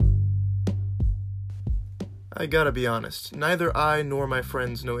I gotta be honest, neither I nor my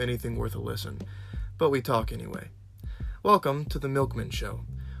friends know anything worth a listen, but we talk anyway. Welcome to The Milkman Show,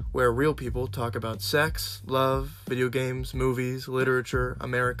 where real people talk about sex, love, video games, movies, literature,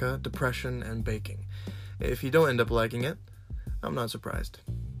 America, depression, and baking. If you don't end up liking it, I'm not surprised.